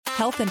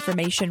health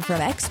information from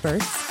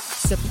experts,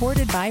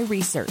 supported by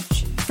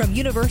research. From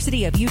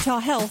University of Utah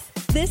Health,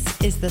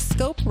 this is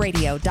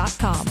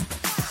thescoperadio.com.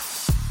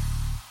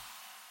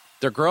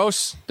 They're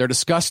gross. They're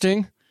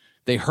disgusting.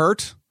 They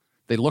hurt.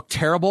 They look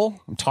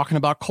terrible. I'm talking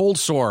about cold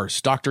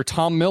sores. Dr.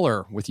 Tom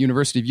Miller with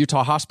University of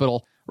Utah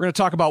Hospital. We're going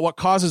to talk about what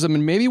causes them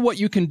and maybe what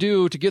you can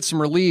do to get some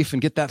relief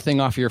and get that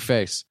thing off of your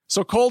face.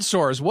 So cold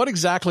sores, what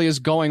exactly is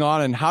going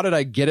on and how did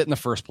I get it in the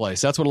first place?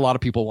 That's what a lot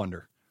of people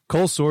wonder.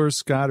 Cold sores,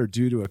 Scott, are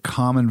due to a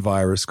common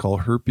virus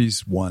called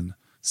herpes 1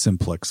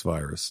 simplex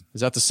virus.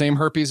 Is that the same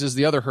herpes as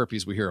the other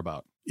herpes we hear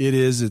about? It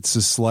is. It's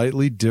a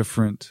slightly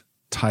different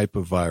type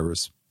of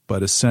virus,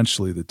 but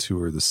essentially the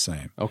two are the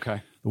same.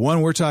 Okay. The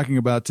one we're talking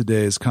about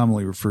today is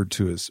commonly referred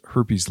to as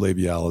herpes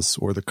labialis,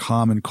 or the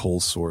common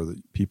cold sore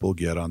that people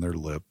get on their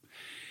lip.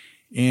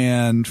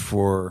 And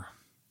for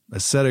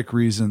aesthetic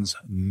reasons,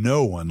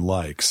 no one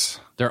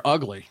likes. They're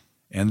ugly.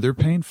 And they're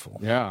painful.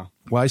 Yeah.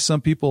 Why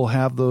some people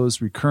have those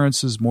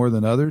recurrences more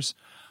than others,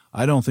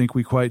 I don't think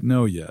we quite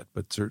know yet.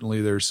 But certainly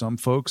there are some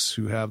folks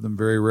who have them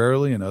very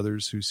rarely and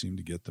others who seem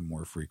to get them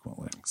more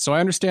frequently. So I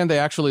understand they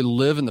actually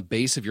live in the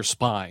base of your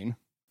spine.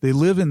 They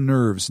live in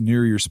nerves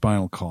near your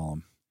spinal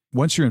column.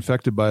 Once you're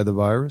infected by the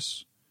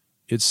virus,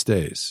 it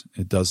stays.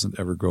 It doesn't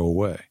ever go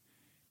away.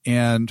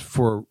 And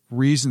for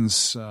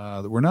reasons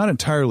that were not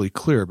entirely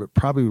clear, but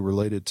probably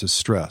related to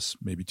stress,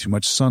 maybe too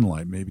much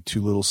sunlight, maybe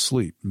too little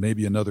sleep,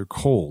 maybe another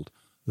cold,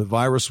 the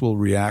virus will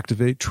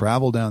reactivate,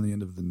 travel down the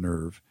end of the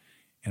nerve,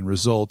 and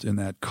result in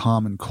that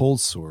common cold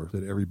sore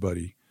that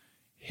everybody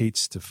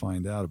hates to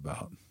find out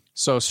about.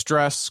 So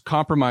stress,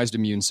 compromised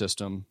immune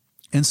system.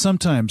 And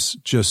sometimes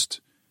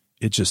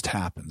it just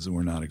happens, and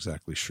we're not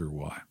exactly sure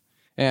why.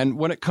 And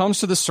when it comes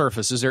to the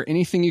surface, is there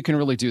anything you can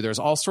really do? There's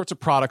all sorts of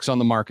products on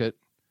the market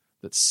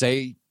that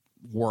say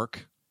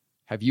work.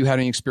 Have you had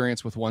any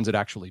experience with ones that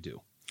actually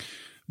do?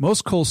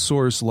 Most cold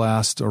sores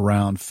last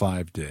around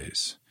 5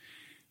 days.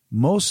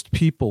 Most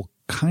people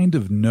kind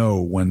of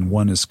know when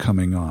one is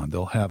coming on.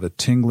 They'll have a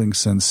tingling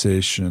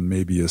sensation,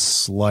 maybe a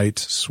slight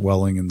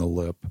swelling in the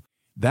lip.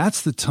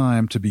 That's the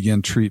time to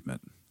begin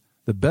treatment.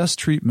 The best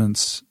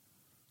treatments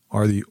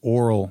are the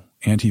oral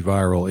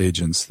antiviral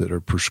agents that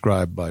are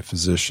prescribed by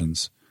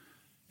physicians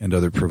and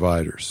other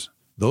providers.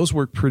 Those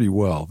work pretty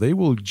well. They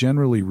will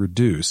generally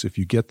reduce if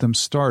you get them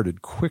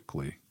started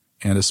quickly,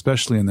 and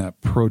especially in that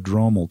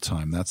prodromal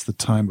time. That's the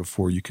time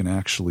before you can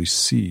actually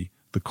see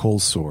the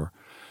cold sore.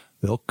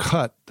 They'll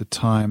cut the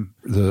time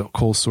the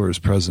cold sore is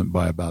present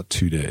by about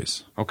 2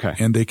 days. Okay.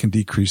 And they can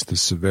decrease the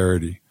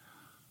severity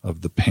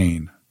of the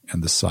pain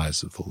and the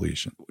size of the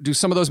lesion. Do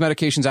some of those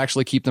medications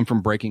actually keep them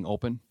from breaking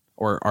open?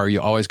 Or are you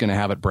always going to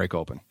have it break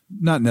open?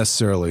 Not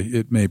necessarily.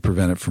 It may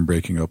prevent it from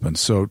breaking open.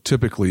 So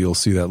typically you'll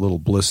see that little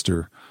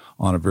blister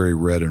on a very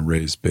red and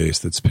raised base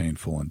that's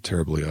painful and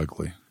terribly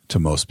ugly to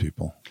most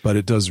people. But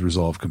it does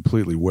resolve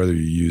completely whether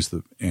you use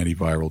the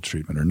antiviral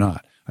treatment or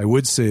not. I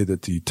would say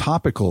that the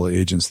topical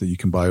agents that you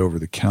can buy over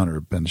the counter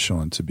have been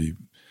shown to be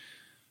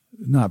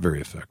not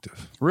very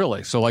effective.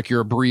 Really? So like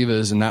your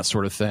Abrevas and that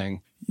sort of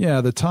thing?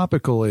 Yeah, the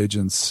topical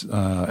agents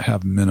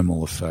have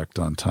minimal effect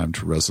on time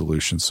to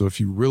resolution. So if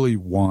you really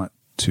want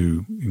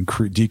to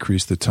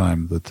decrease the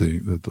time that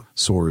the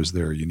sore is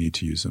there, you need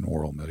to use an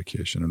oral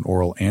medication, an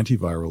oral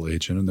antiviral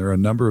agent. And there are a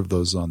number of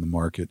those on the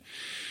market.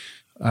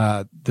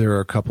 There are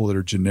a couple that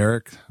are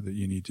generic that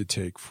you need to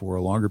take for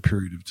a longer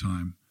period of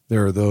time.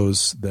 There are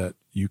those that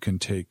you can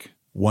take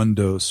 1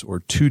 dose or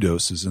 2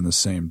 doses in the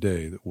same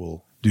day that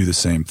will do the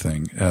same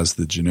thing as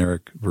the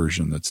generic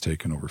version that's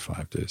taken over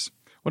 5 days.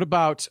 What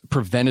about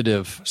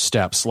preventative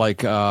steps like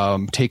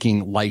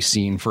taking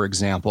lysine, for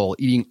example,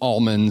 eating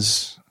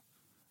almonds?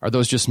 Are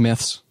those just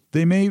myths?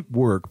 They may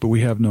work, but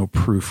we have no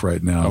proof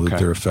right now that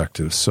they're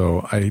effective.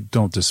 So I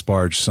don't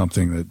disparage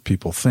something that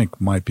people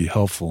think might be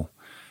helpful,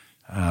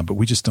 but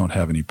we just don't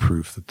have any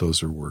proof that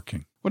those are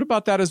working. What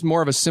about that as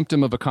more of a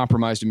symptom of a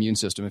compromised immune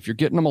system? If you're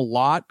getting them a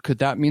lot, could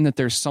that mean that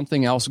there's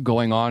something else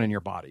going on in your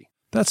body?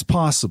 That's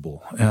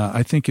possible.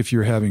 I think if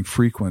you're having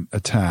frequent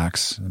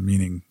attacks,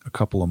 meaning a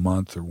couple a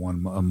month or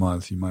one a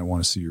month, you might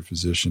want to see your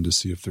physician to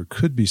see if there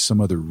could be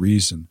some other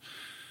reason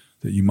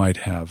that you might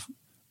have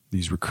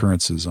these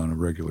recurrences on a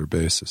regular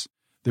basis.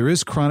 There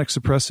is chronic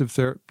suppressive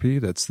therapy.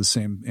 That's the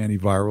same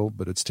antiviral,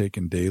 but it's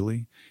taken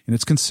daily. And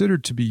it's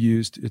considered to be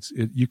used.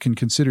 You can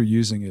consider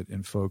using it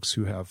in folks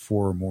who have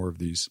 4 or more of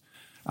these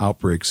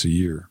outbreaks a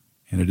year.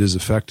 And it is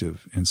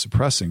effective in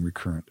suppressing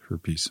recurrent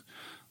herpes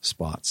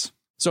spots.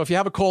 So if you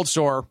have a cold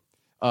sore,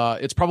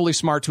 it's probably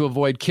smart to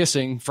avoid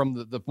kissing from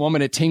the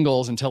moment it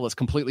tingles until it's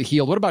completely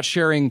healed. What about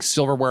sharing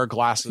silverware,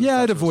 glasses?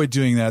 Yeah, I'd avoid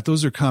doing that.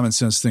 Those are common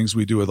sense things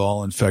we do with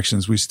all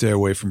infections. We stay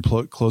away from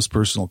close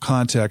personal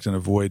contact and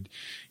avoid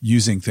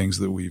using things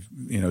that we've,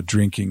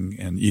 drinking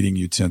and eating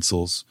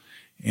utensils,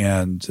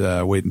 and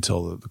wait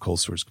until the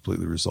cold sore is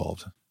completely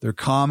resolved. They're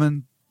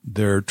common,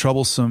 they're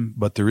troublesome,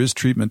 but there is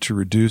treatment to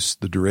reduce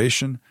the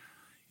duration.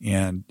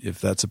 And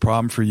if that's a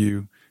problem for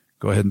you,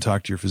 go ahead and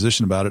talk to your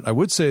physician about it. I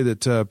would say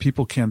that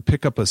people can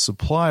pick up a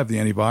supply of the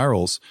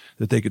antivirals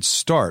that they could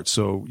start.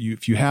 So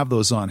if you have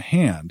those on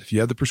hand, if you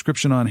have the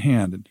prescription on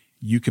hand,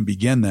 you can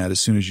begin that as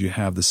soon as you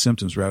have the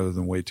symptoms rather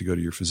than wait to go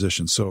to your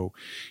physician. So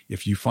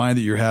if you find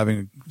that you're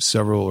having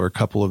several or a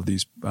couple of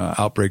these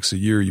outbreaks a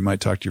year, you might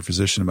talk to your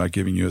physician about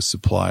giving you a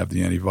supply of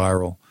the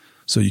antiviral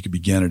so you can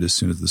begin it as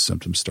soon as the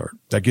symptoms start.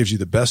 That gives you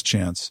the best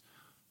chance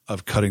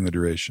of cutting the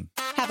duration.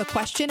 Have a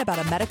question about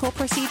a medical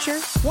procedure?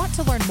 Want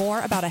to learn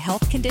more about a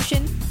health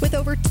condition? With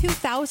over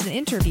 2,000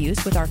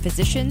 interviews with our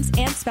physicians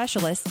and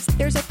specialists,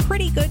 there's a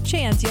pretty good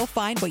chance you'll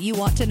find what you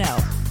want to know.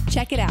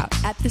 Check it out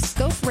at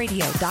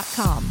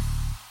thescoperadio.com.